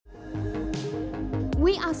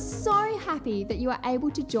We are so happy that you are able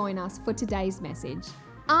to join us for today's message.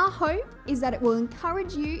 Our hope is that it will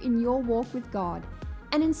encourage you in your walk with God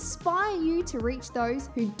and inspire you to reach those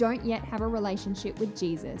who don't yet have a relationship with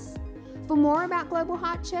Jesus. For more about Global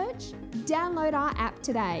Heart Church, download our app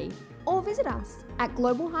today or visit us at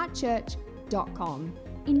globalheartchurch.com.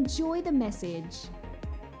 Enjoy the message.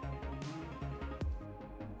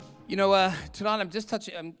 You know, tonight I'm just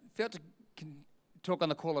feel to talk on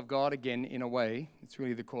the call of God again in a way. It's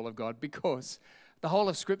really the call of God because the whole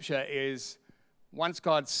of Scripture is once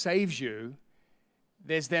God saves you,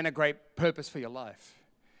 there's then a great purpose for your life.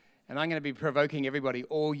 And I'm going to be provoking everybody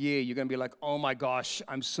all year. You're going to be like, oh my gosh,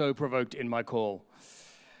 I'm so provoked in my call.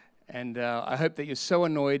 And I hope that you're so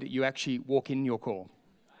annoyed you actually walk in your call.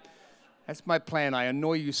 That's my plan. I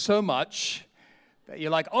annoy you so much that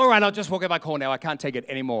you're like, all right, I'll just walk in my call now. I can't take it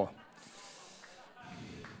anymore.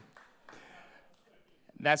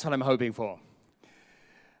 That's what I'm hoping for.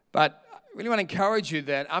 But I really want to encourage you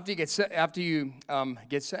that after you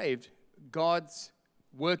get saved, God's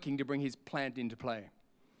working to bring His plan into play.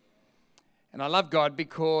 And I love God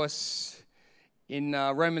because in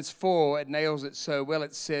Romans 4, it nails it so well.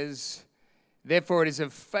 It says, therefore it is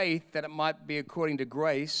of faith that it might be according to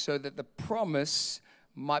grace, so that the promise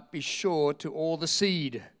might be sure to all the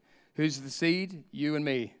seed. Who's the seed? You and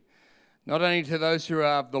me. Not only to those who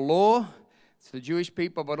are of the law, to the Jewish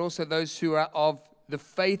people, but also those who are of the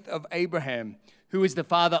faith of Abraham, who is the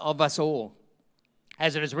father of us all.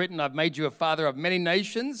 As it is written, I've made you a father of many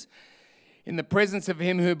nations in the presence of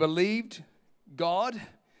him who believed God.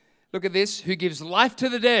 Look at this, who gives life to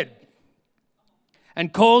the dead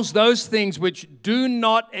and calls those things which do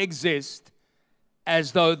not exist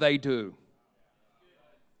as though they do.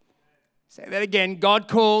 Say that again. God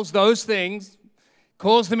calls those things,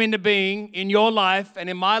 calls them into being in your life and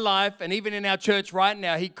in my life and even in our church right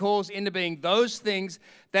now. He calls into being those things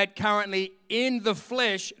that currently in the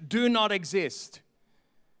flesh do not exist.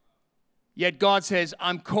 Yet God says,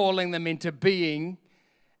 I'm calling them into being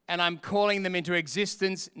and I'm calling them into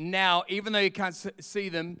existence now, even though you can't see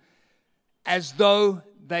them, as though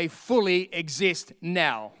they fully exist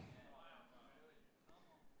now.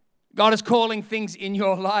 God is calling things in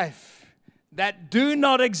your life that do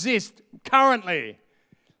not exist currently.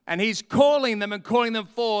 And He's calling them and calling them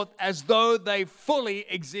forth as though they fully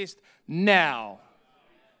exist now.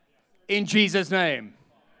 In Jesus' name.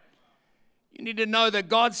 You need to know that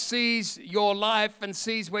God sees your life and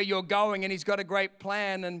sees where you're going, and He's got a great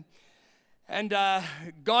plan. And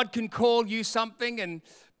God can call you something and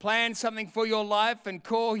plan something for your life and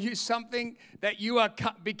call you something that you are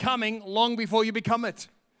becoming long before you become it.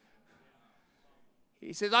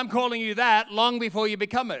 He says, I'm calling you that long before you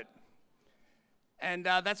become it. And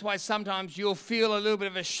that's why sometimes you'll feel a little bit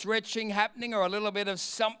of a stretching happening or a little bit of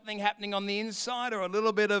something happening on the inside or a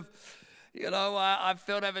little bit of, I've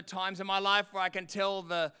felt over times in my life where I can tell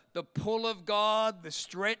the pull of God, the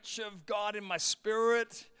stretch of God in my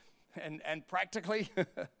spirit and practically.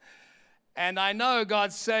 And I know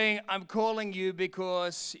God's saying, I'm calling you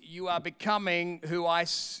because you are becoming who I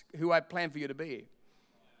plan for you to be.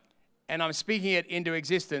 And I'm speaking it into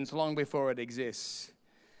existence long before it exists.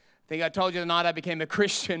 I think I told you the night I became a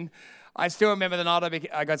Christian. I still remember the night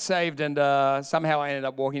I got saved, and somehow I ended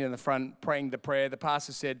up walking in the front praying the prayer. The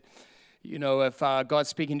pastor said, if God's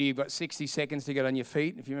speaking to you, you've got 60 seconds to get on your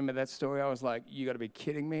feet. If you remember that story, I was like, you got to be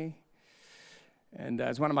kidding me. And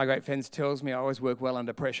as one of my great friends tells me, I always work well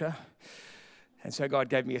under pressure. And so God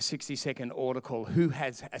gave me a 60-second altar call. Who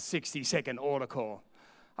has a 60-second altar call?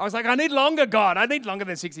 I was like, I need longer, God. I need longer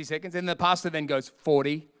than 60 seconds. And the pastor then goes,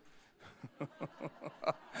 40.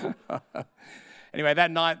 Anyway,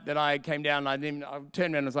 that night that I came down, I turned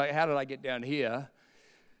around and was like, how did I get down here?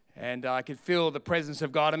 And I could feel the presence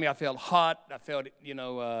of God in me. I felt hot. I felt,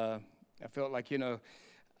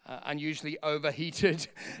 unusually overheated.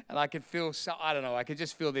 And I could feel, I could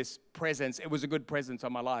just feel this presence. It was a good presence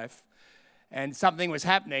on my life. And something was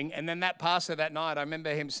happening. And then that pastor that night, I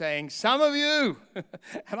remember him saying, some of you,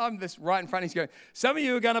 and I'm this right in front, he's going, some of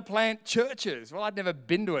you are going to plant churches. Well, I'd never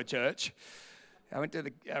been to a church. I went to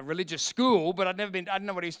the religious school, but I didn't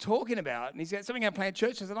know what he was talking about. And he said, something going to plant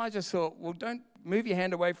churches. And I just thought, well, don't move your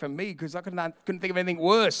hand away from me because I couldn't think of anything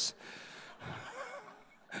worse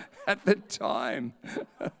at the time.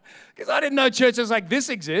 Because I didn't know churches like this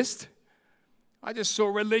exist. I just saw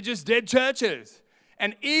religious dead churches.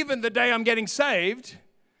 And even the day I'm getting saved,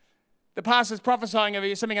 the pastor's prophesying over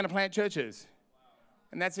you, something going to plant churches.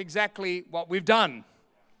 And that's exactly what we've done.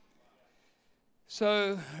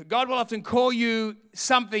 So God will often call you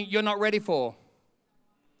something you're not ready for.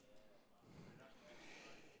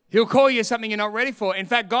 He'll call you something you're not ready for. In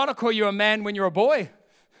fact, God will call you a man when you're a boy.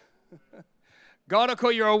 God will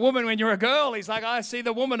call you a woman when you're a girl. He's like, I see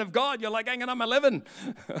the woman of God. You're like, hang on, I'm 11.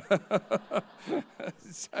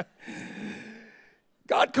 So,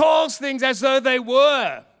 God calls things as though they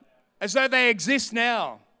were, as though they exist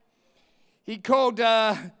now. He called,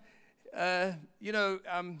 a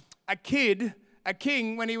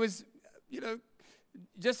king when he was,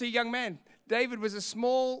 just a young man. David was a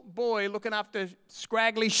small boy looking after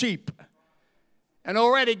scraggly sheep. And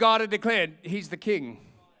already God had declared, he's the king.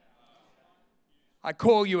 I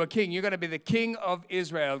call you a king. You're going to be the king of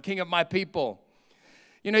Israel, king of my people.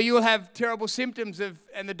 You will have terrible symptoms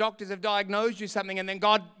and the doctors have diagnosed you something, and then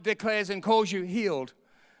God declares and calls you healed.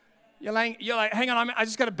 You're like, hang on, I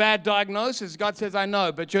just got a bad diagnosis. God says, I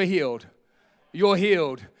know, but you're healed. You're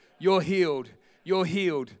healed. You're healed. You're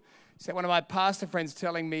healed. So one of my pastor friends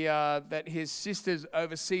telling me that his sister's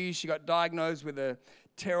overseas, she got diagnosed with a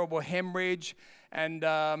terrible hemorrhage, and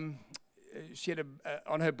she had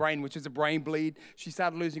on her brain, which is a brain bleed. She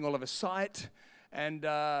started losing all of her sight, and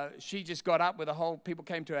she just got up with people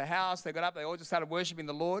came to her house. They got up, they all just started worshiping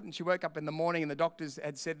the Lord, and she woke up in the morning, and the doctors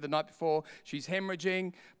had said the night before, she's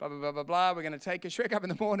hemorrhaging, blah, blah, blah, blah, blah, we're going to take her. She woke up in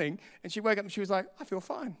the morning, and she woke up, and she was like, I feel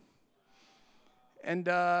fine. And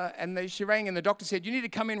she rang, and the doctor said, you need to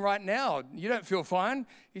come in right now. You don't feel fine.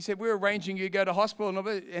 He said, we're arranging you to go to hospital.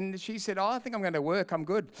 And she said, I think I'm going to work. I'm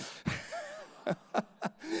good.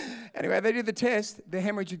 Anyway, they did the test. The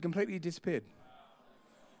hemorrhage had completely disappeared.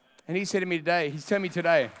 And he's telling me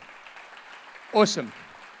today, awesome.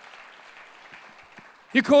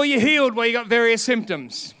 You call you healed while you got various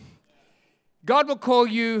symptoms. God will call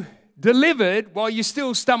you delivered while you're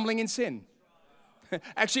still stumbling in sin.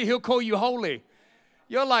 Actually, he'll call you holy.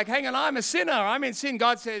 You're like, hang on, I'm a sinner. I'm in sin.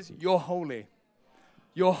 God says, you're holy.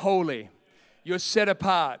 You're holy. You're set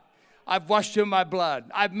apart. I've washed you in my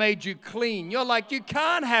blood. I've made you clean. You're like, you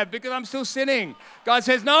can't have because I'm still sinning. God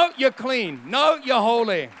says, no, you're clean. No, you're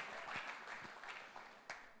holy.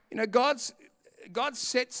 God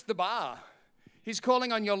sets the bar. His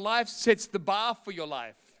calling on your life sets the bar for your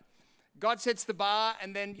life. God sets the bar,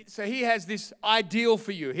 and then, so he has this ideal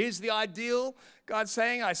for you. Here's the ideal. God's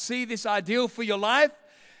saying, I see this ideal for your life.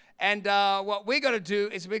 And what we got to do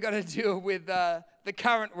is we got to deal with the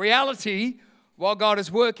current reality while God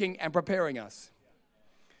is working and preparing us.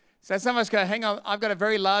 So some of us go, hang on, I've got a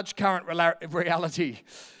very large current reality.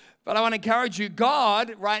 But I want to encourage you,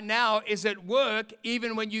 God right now is at work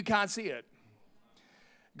even when you can't see it.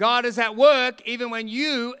 God is at work even when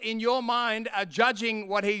you, in your mind, are judging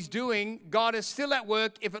what he's doing. God is still at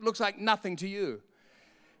work if it looks like nothing to you.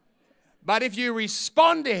 But if you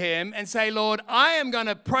respond to him and say, Lord, I am going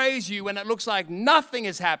to praise you when it looks like nothing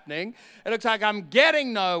is happening. It looks like I'm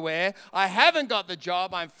getting nowhere. I haven't got the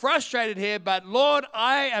job. I'm frustrated here. But Lord,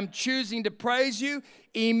 I am choosing to praise you.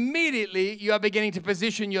 Immediately, you are beginning to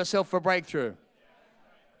position yourself for breakthrough.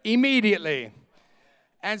 Immediately.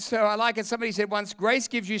 And so I like it. Somebody said once, grace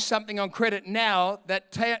gives you something on credit now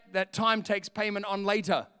that time takes payment on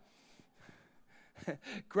later.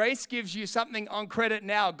 Grace gives you something on credit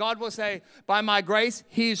now. God will say, by my grace,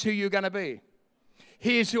 here's who you're going to be.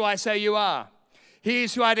 Here's who I say you are.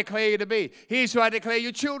 Here's who I declare you to be. Here's who I declare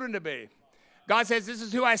your children to be. God says, this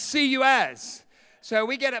is who I see you as. So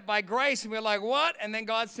we get it by grace, and we're like, what? And then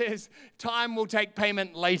God says, time will take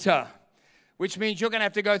payment later, which means you're going to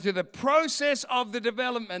have to go through the process of the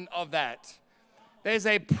development of that. There's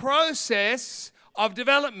a process of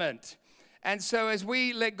development. And so as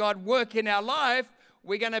we let God work in our life,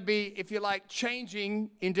 we're going to be, if you like, changing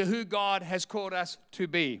into who God has called us to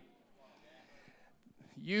be.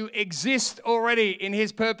 You exist already in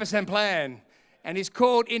his purpose and plan, and he's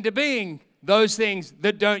called into being those things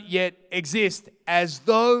that don't yet exist as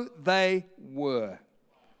though they were.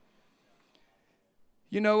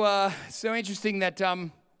 So interesting that,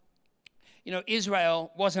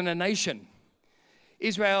 Israel wasn't a nation.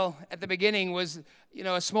 Israel at the beginning was,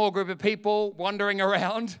 a small group of people wandering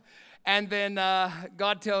around. And then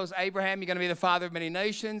God tells Abraham, you're going to be the father of many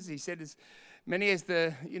nations. He said, as many as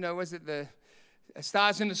the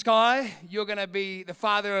stars in the sky, you're going to be the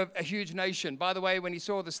father of a huge nation. By the way, when he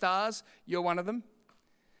saw the stars, you're one of them.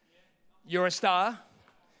 You're a star.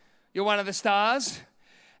 You're one of the stars.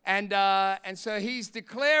 And so he's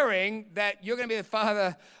declaring that you're going to be the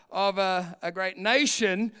father of a great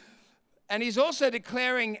nation. And he's also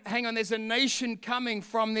declaring, hang on, there's a nation coming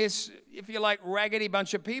from this, if you like, raggedy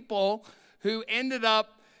bunch of people who ended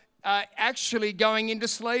up actually going into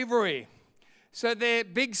slavery. So their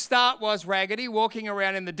big start was raggedy, walking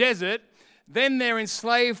around in the desert. Then they're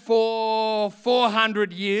enslaved for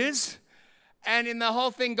 400 years. And in the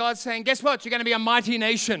whole thing, God's saying, guess what? You're going to be a mighty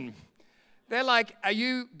nation. They're like,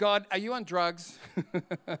 God, are you on drugs?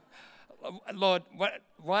 Lord,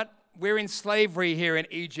 what? We're in slavery here in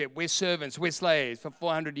Egypt. We're servants. We're slaves for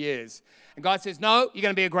 400 years. And God says, no, you're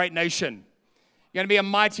going to be a great nation. You're going to be a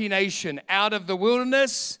mighty nation. Out of the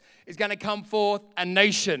wilderness is going to come forth a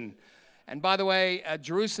nation. And by the way,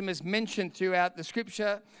 Jerusalem is mentioned throughout the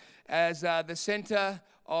scripture as the center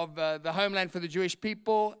of the homeland for the Jewish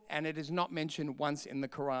people, and it is not mentioned once in the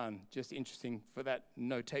Quran. Just interesting for that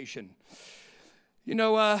notation. You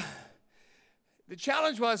know, the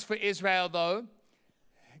challenge was for Israel, though,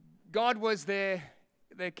 God was their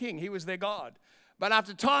king. He was their God. But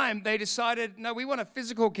after time, they decided, no, we want a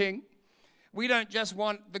physical king. We don't just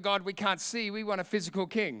want the God we can't see. We want a physical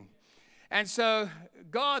king. And so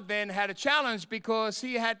God then had a challenge because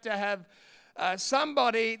he had to have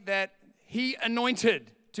somebody that he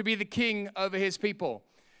anointed to be the king over his people.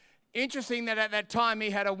 Interesting that at that time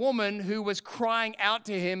he had a woman who was crying out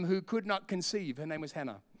to him who could not conceive. Her name was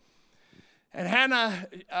Hannah. And Hannah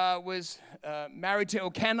was married to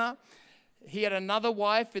Elkanah. He had another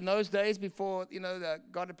wife in those days before,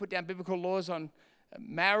 God had put down biblical laws on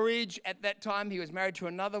marriage. At that time, he was married to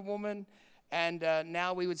another woman. And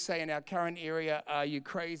now we would say in our current area, are you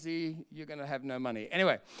crazy? You're going to have no money.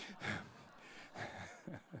 Anyway.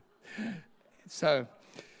 So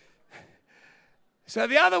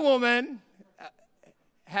the other woman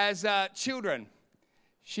has children.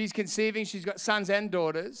 She's conceiving. She's got sons and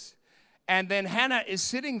daughters. And then Hannah is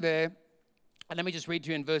sitting there. And let me just read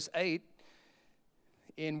to you in verse 8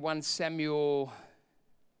 in 1 Samuel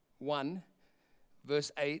 1,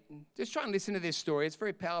 verse 8. Just try and listen to this story. It's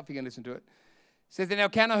very powerful. You can listen to it. It says, then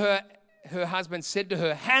Elkanah, her husband, said to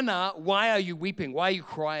her, Hannah, why are you weeping? Why are you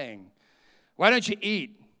crying? Why don't you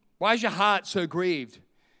eat? Why is your heart so grieved?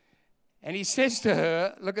 And he says to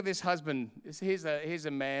her, look at this husband. Here's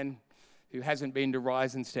a man who hasn't been to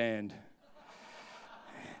Rise and Stand.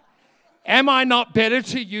 Am I not better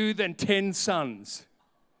to you than 10 sons?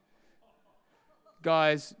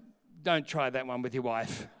 Guys, don't try that one with your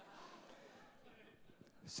wife.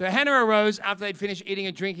 So Hannah arose after they'd finished eating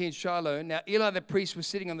and drinking in Shiloh. Now Eli the priest was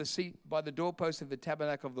sitting on the seat by the doorpost of the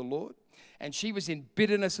tabernacle of the Lord, and she was in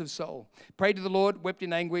bitterness of soul. Prayed to the Lord, wept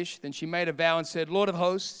in anguish. Then she made a vow and said, Lord of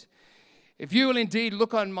hosts, if you will indeed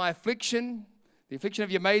look on my affliction, the affliction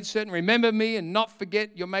of your maidservant, remember me and not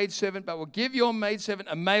forget your maidservant, but will give your maidservant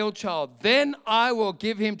a male child, then I will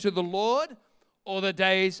give him to the Lord all the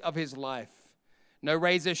days of his life. No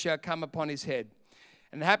razor shall come upon his head.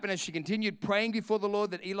 And it happened as she continued praying before the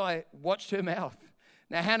Lord that Eli watched her mouth.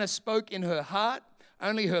 Now Hannah spoke in her heart,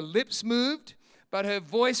 only her lips moved, but her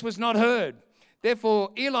voice was not heard. Therefore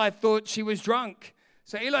Eli thought she was drunk.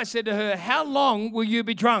 So Eli said to her, how long will you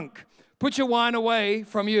be drunk? Put your wine away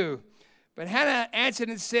from you. But Hannah answered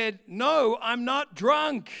and said, no, I'm not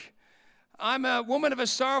drunk. I'm a woman of a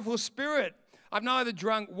sorrowful spirit. I've neither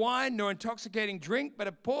drunk wine nor intoxicating drink, but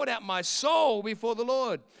have poured out my soul before the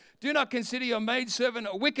Lord. Do not consider your maidservant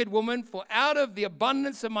a wicked woman, for out of the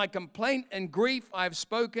abundance of my complaint and grief I have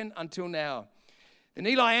spoken until now. Then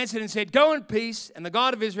Eli answered and said, go in peace, and the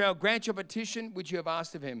God of Israel grant your petition which you have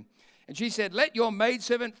asked of him. And she said, let your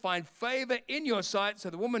maidservant find favor in your sight. So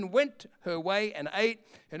the woman went her way and ate,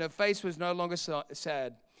 and her face was no longer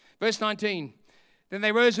sad. Verse 19, then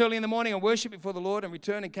they rose early in the morning and worshipped before the Lord and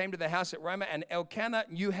returned and came to the house at Ramah. And Elkanah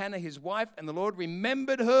knew Hannah his wife, and the Lord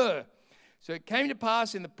remembered her. So it came to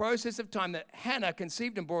pass in the process of time that Hannah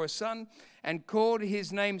conceived and bore a son and called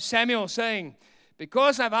his name Samuel, saying,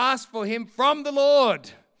 because I've asked for him from the Lord,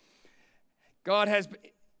 God has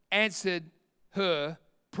answered her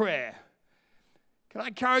prayer. Can I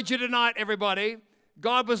encourage you tonight, everybody?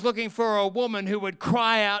 God was looking for a woman who would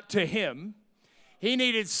cry out to him. He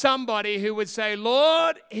needed somebody who would say,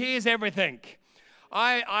 Lord, here's everything.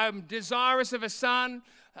 I'm desirous of a son.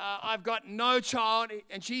 I've got no child.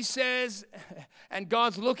 And she says, and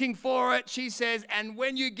God's looking for it. She says, and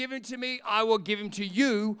when you give him to me, I will give him to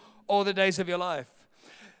you all the days of your life.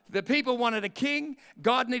 The people wanted a king.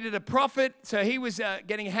 God needed a prophet. So he was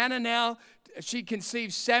getting Hannah now. She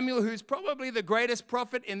conceived Samuel, who's probably the greatest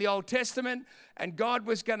prophet in the Old Testament. And God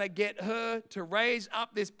was going to get her to raise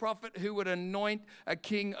up this prophet who would anoint a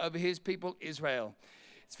king over his people, Israel.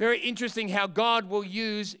 It's very interesting how God will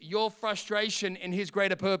use your frustration in his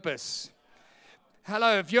greater purpose.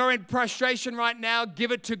 Hello, if you're in frustration right now,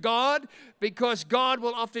 give it to God, because God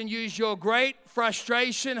will often use your great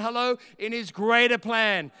frustration, in his greater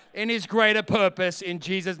plan, in his greater purpose, in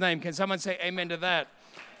Jesus' name. Can someone say amen to that?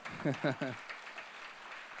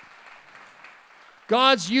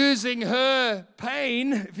 God's using her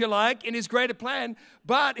pain, if you like, in his greater plan,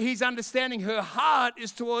 but he's understanding her heart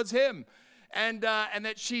is towards him, and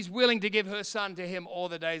that she's willing to give her son to him all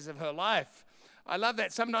the days of her life. I love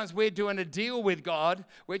that. Sometimes we're doing a deal with God.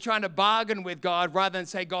 We're trying to bargain with God rather than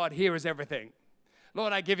say, God, here is everything.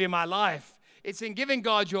 Lord, I give you my life. It's in giving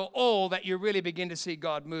God your all that you really begin to see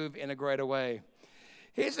God move in a greater way.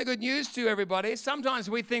 Here's the good news to everybody. Sometimes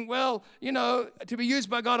we think, well, you know, to be used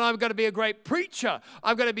by God, I've got to be a great preacher.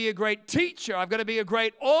 I've got to be a great teacher. I've got to be a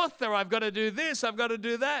great author. I've got to do this. I've got to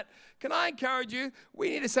do that. Can I encourage you? We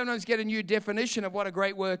need to sometimes get a new definition of what a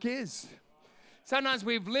great work is. Sometimes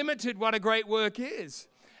we've limited what a great work is.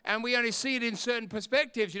 And we only see it in certain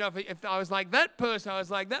perspectives. You know, if I was like that person, I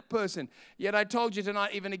was like that person. Yet I told you tonight,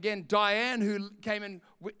 even again, Diane, who came and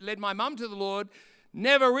led my mum to the Lord,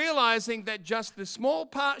 never realizing that just the small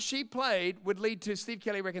part she played would lead to, Steve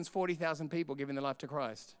Kelly reckons, 40,000 people giving their life to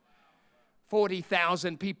Christ.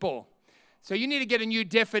 40,000 people. So you need to get a new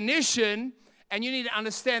definition, and you need to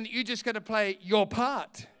understand that you just got to play your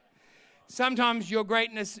part. Sometimes your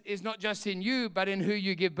greatness is not just in you, but in who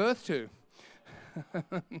you give birth to.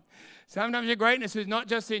 Sometimes your greatness is not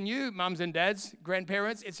just in you, mums and dads,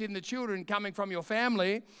 grandparents. It's in the children coming from your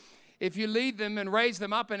family. If you lead them and raise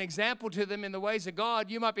them up, an example to them in the ways of God,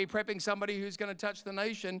 you might be prepping somebody who's going to touch the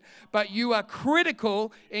nation, but you are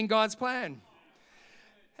critical in God's plan.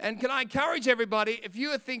 And can I encourage everybody, if you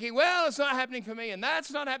are thinking, well, it's not happening for me, and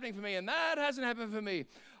that's not happening for me, and that hasn't happened for me.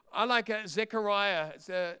 I like Zechariah.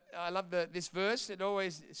 I love this verse. It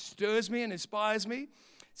always stirs me and inspires me. It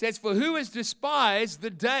says, for who has despised the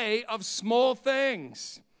day of small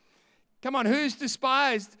things? Come on, who's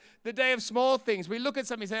despised the day of small things? We look at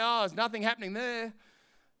something and say, oh, there's nothing happening there.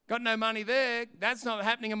 Got no money there. That's not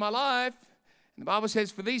happening in my life. And the Bible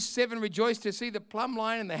says, for these 7 rejoice to see the plumb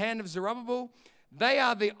line in the hand of Zerubbabel. They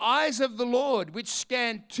are the eyes of the Lord, which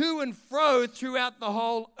scan to and fro throughout the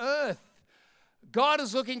whole earth. God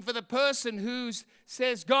is looking for the person who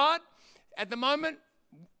says, God, at the moment,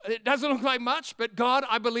 it doesn't look like much, but God,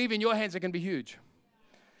 I believe in your hands it can be huge.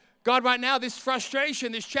 God, right now, this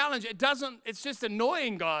frustration, this challenge, it's just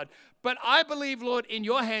annoying, God. But I believe, Lord, in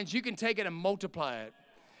your hands, you can take it and multiply it.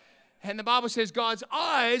 And the Bible says God's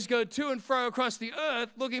eyes go to and fro across the earth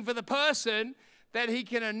looking for the person that he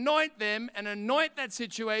can anoint them and anoint that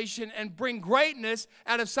situation and bring greatness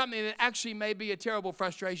out of something that actually may be a terrible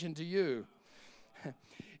frustration to you.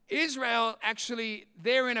 Israel, actually,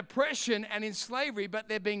 they're in oppression and in slavery, but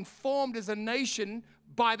they're being formed as a nation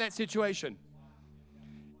by that situation.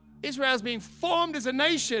 Israel's being formed as a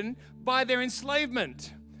nation by their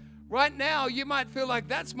enslavement. Right now, you might feel like,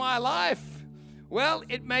 that's my life. Well,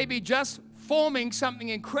 it may be just forming something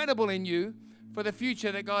incredible in you for the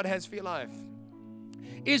future that God has for your life.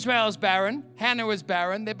 Israel's barren. Hannah was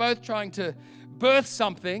barren. They're both trying to birth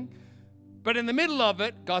something. But in the middle of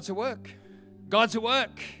it, God's at work. God's at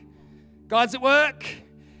work. God's at work.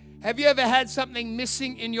 Have you ever had something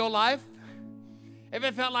missing in your life?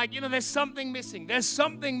 Ever felt like, there's something missing. There's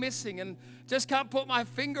something missing and just can't put my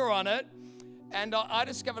finger on it. And I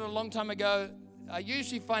discovered a long time ago, I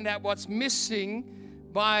usually find out what's missing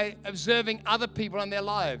by observing other people and their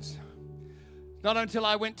lives. Not until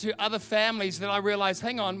I went to other families that I realized,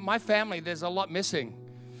 hang on, my family, there's a lot missing.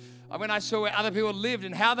 When I saw where other people lived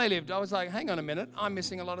and how they lived, I was like, hang on a minute, I'm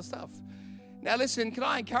missing a lot of stuff. Now listen, can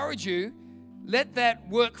I encourage you, let that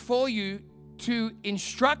work for you to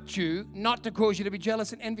instruct you, not to cause you to be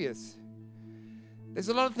jealous and envious. There's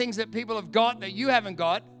a lot of things that people have got that you haven't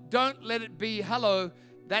got. Don't let it be, hello,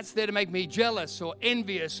 that's there to make me jealous or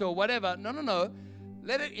envious or whatever. No.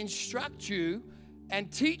 Let it instruct you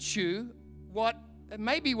and teach you what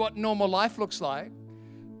normal life looks like,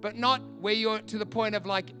 but not where you're to the point of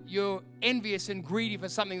like you're envious and greedy for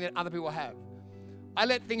something that other people have. I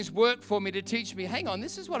let things work for me to teach me, hang on,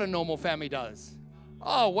 this is what a normal family does.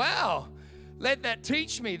 Oh, wow. Let that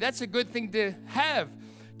teach me. That's a good thing to have.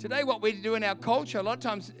 Today, what we do in our culture, a lot of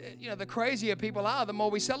times, the crazier people are, the more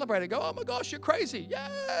we celebrate it. Go, oh my gosh, you're crazy.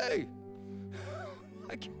 Yay.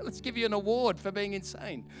 Okay, let's give you an award for being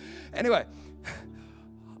insane. Anyway,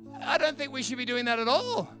 I don't think we should be doing that at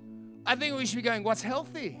all. I think we should be going, what's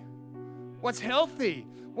healthy? What's healthy?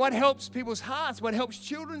 What helps people's hearts? What helps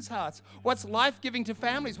children's hearts? What's life-giving to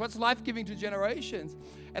families? What's life-giving to generations?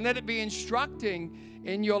 And let it be instructing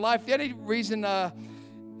in your life. The only reason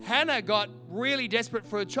Hannah got really desperate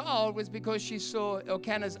for a child was because she saw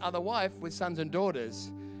Elkanah's other wife with sons and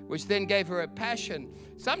daughters, which then gave her a passion.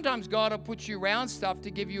 Sometimes God will put you around stuff to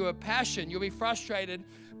give you a passion. You'll be frustrated,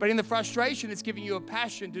 but in the frustration, it's giving you a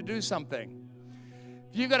passion to do something.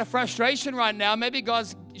 If you've got a frustration right now, maybe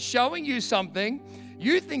God's showing you something.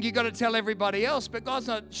 You think you've got to tell everybody else, but God's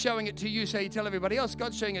not showing it to you so you tell everybody else.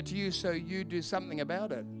 God's showing it to you so you do something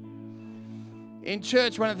about it. In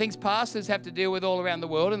church, one of the things pastors have to deal with all around the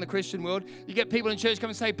world, in the Christian world, you get people in church come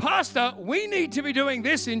and say, Pastor, we need to be doing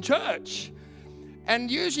this in church. And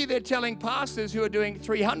usually they're telling pastors who are doing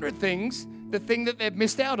 300 things the thing that they've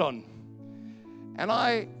missed out on. And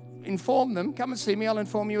I inform them, come and see me, I'll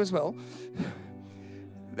inform you as well,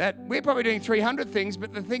 that we're probably doing 300 things,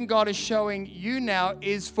 but the thing God is showing you now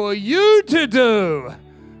is for you to do.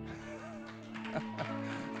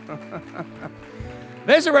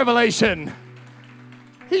 There's a revelation.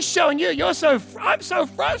 He's showing you, I'm so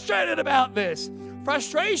frustrated about this.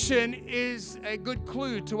 Frustration is a good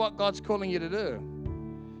clue to what God's calling you to do.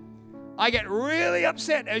 I get really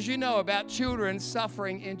upset, as you know, about children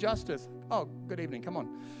suffering injustice. Oh, good evening, come on.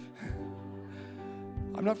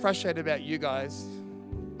 I'm not frustrated about you guys.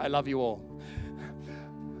 I love you all.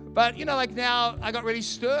 But, like now, I got really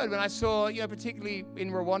stirred when I saw, particularly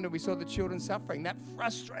in Rwanda, we saw the children suffering. That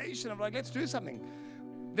frustration of like, let's do something.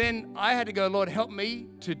 Then I had to go, Lord, help me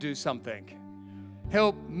to do something.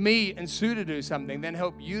 Help me and Sue to do something. Then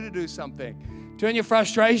help you to do something. Turn your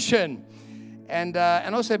frustration. And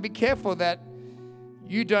also be careful that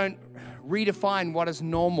you don't redefine what is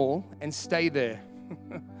normal and stay there.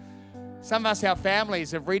 Some of us, our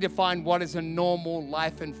families, have redefined what is a normal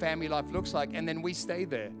life and family life looks like, and then we stay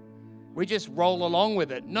there. We just roll along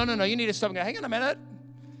with it. No, you need to stop and go, hang on a minute.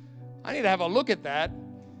 I need to have a look at that,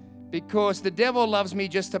 because the devil loves me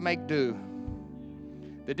just to make do.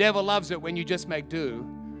 The devil loves it when you just make do.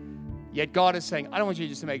 Yet God is saying, I don't want you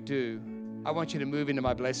just to make do. I want you to move into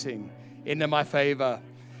my blessing, into my favor.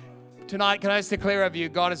 Tonight, can I just declare of you,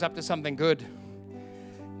 God is up to something good.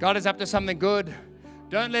 God is up to something good.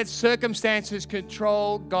 Don't let circumstances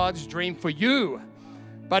control God's dream for you,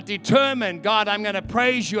 but determine, God, I'm going to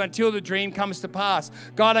praise you until the dream comes to pass.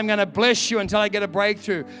 God, I'm going to bless you until I get a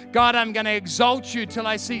breakthrough. God, I'm going to exalt you till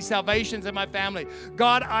I see salvations in my family.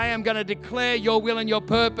 God, I am going to declare your will and your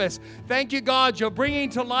purpose. Thank you, God, you're bringing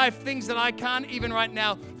to life things that I can't even right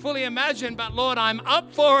now fully imagine, but Lord, I'm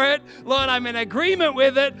up for it. Lord, I'm in agreement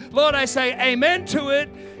with it. Lord, I say amen to it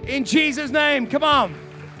in Jesus' name. Come on.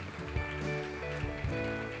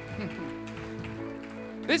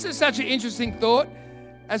 This is such an interesting thought.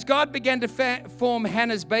 As God began to form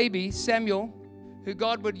Hannah's baby, Samuel, who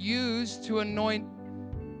God would use to anoint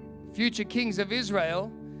future kings of Israel,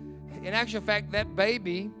 in actual fact, that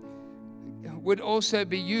baby would also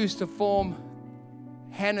be used to form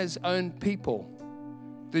Hannah's own people,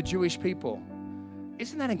 the Jewish people.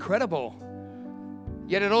 Isn't that incredible?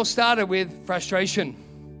 Yet it all started with frustration.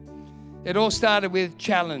 It all started with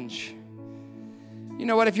challenge. You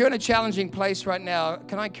know what? If you're in a challenging place right now,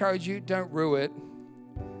 can I encourage you? Don't rue it.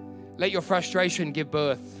 Let your frustration give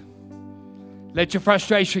birth. Let your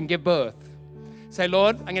frustration give birth. Say,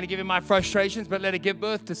 Lord, I'm going to give you my frustrations, but let it give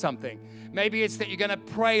birth to something. Maybe it's that you're going to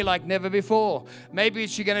pray like never before. Maybe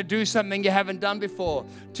it's you're going to do something you haven't done before.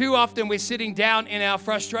 Too often we're sitting down in our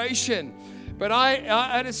frustration. But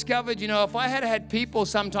I discovered, if I had had people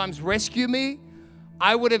sometimes rescue me,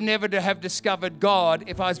 I would have never have discovered God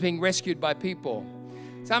if I was being rescued by people.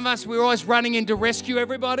 Some of us, we're always running in to rescue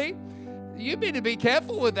everybody. You need to be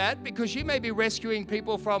careful with that, because you may be rescuing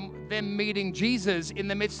people from them meeting Jesus in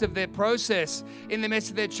the midst of their process, in the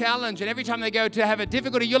midst of their challenge. And every time they go to have a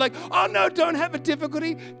difficulty, you're like, oh no, don't have a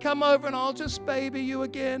difficulty. Come over and I'll just baby you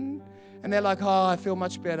again. And they're like, oh, I feel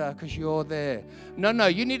much better because you're there. No,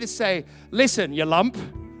 you need to say, listen, you lump.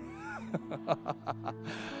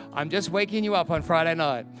 I'm just waking you up on Friday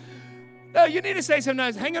night. No, you need to say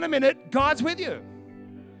sometimes, hang on a minute, God's with you.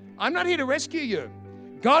 I'm not here to rescue you.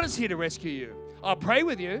 God is here to rescue you. I'll pray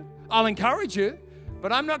with you. I'll encourage you.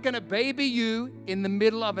 But I'm not going to baby you in the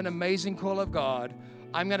middle of an amazing call of God.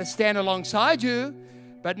 I'm going to stand alongside you.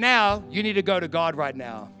 But now you need to go to God right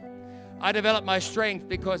now. I developed my strength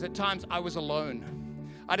because at times I was alone.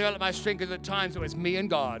 I developed my strength because at times it was me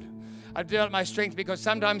and God. I developed my strength because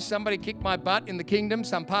sometimes somebody kicked my butt in the kingdom,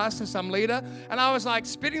 some pastor, some leader, and I was like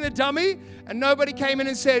spitting the dummy, and nobody came in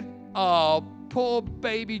and said, oh, poor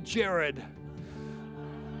baby Jared.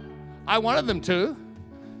 I wanted them to.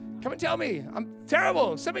 Come and tell me, I'm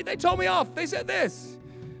terrible. They told me off. They said this.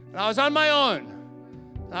 And I was on my own.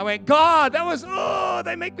 And I went, God,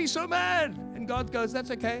 they make me so mad. And God goes,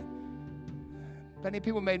 that's okay. Plenty of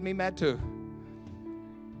people made me mad too.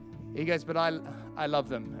 He goes, but I love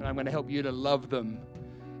them, and I'm going to help you to love them.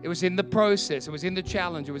 It was in the process, it was in the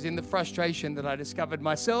challenge, it was in the frustration that I discovered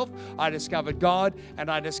myself, I discovered God, and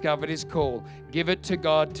I discovered His call. Give it to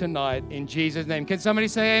God tonight in Jesus' name. Can somebody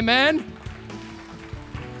say amen?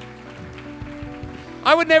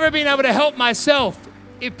 I would never have been able to help myself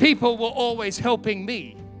if people were always helping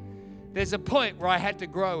me. There's a point where I had to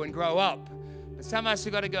grow and grow up. But some of us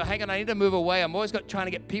have got to go, hang on, I need to move away. I'm always trying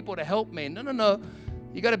to get people to help me. No.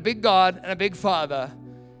 You got a big God and a big Father.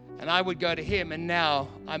 And I would go to Him, and now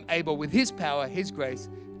I'm able, with His power, His grace,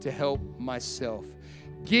 to help myself.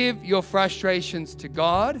 Give your frustrations to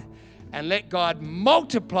God and let God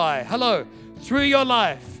multiply, through your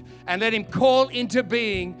life, and let Him call into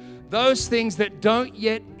being those things that don't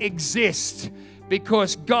yet exist,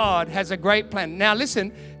 because God has a great plan. Now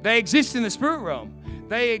listen, they exist in the spirit realm.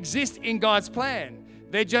 They exist in God's plan.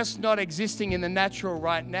 They're just not existing in the natural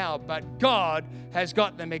right now, but God has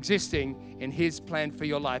got them existing in His plan for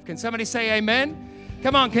your life. Can somebody say amen?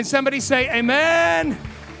 Come on, can somebody say amen?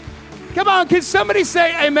 Come on, can somebody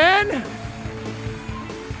say amen?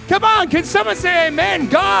 Come on, can someone say amen?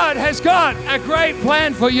 God has got a great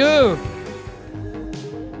plan for you.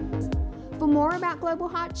 For more about Global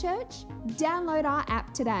Heart Church, download our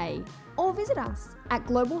app today or visit us at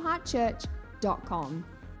globalheartchurch.com.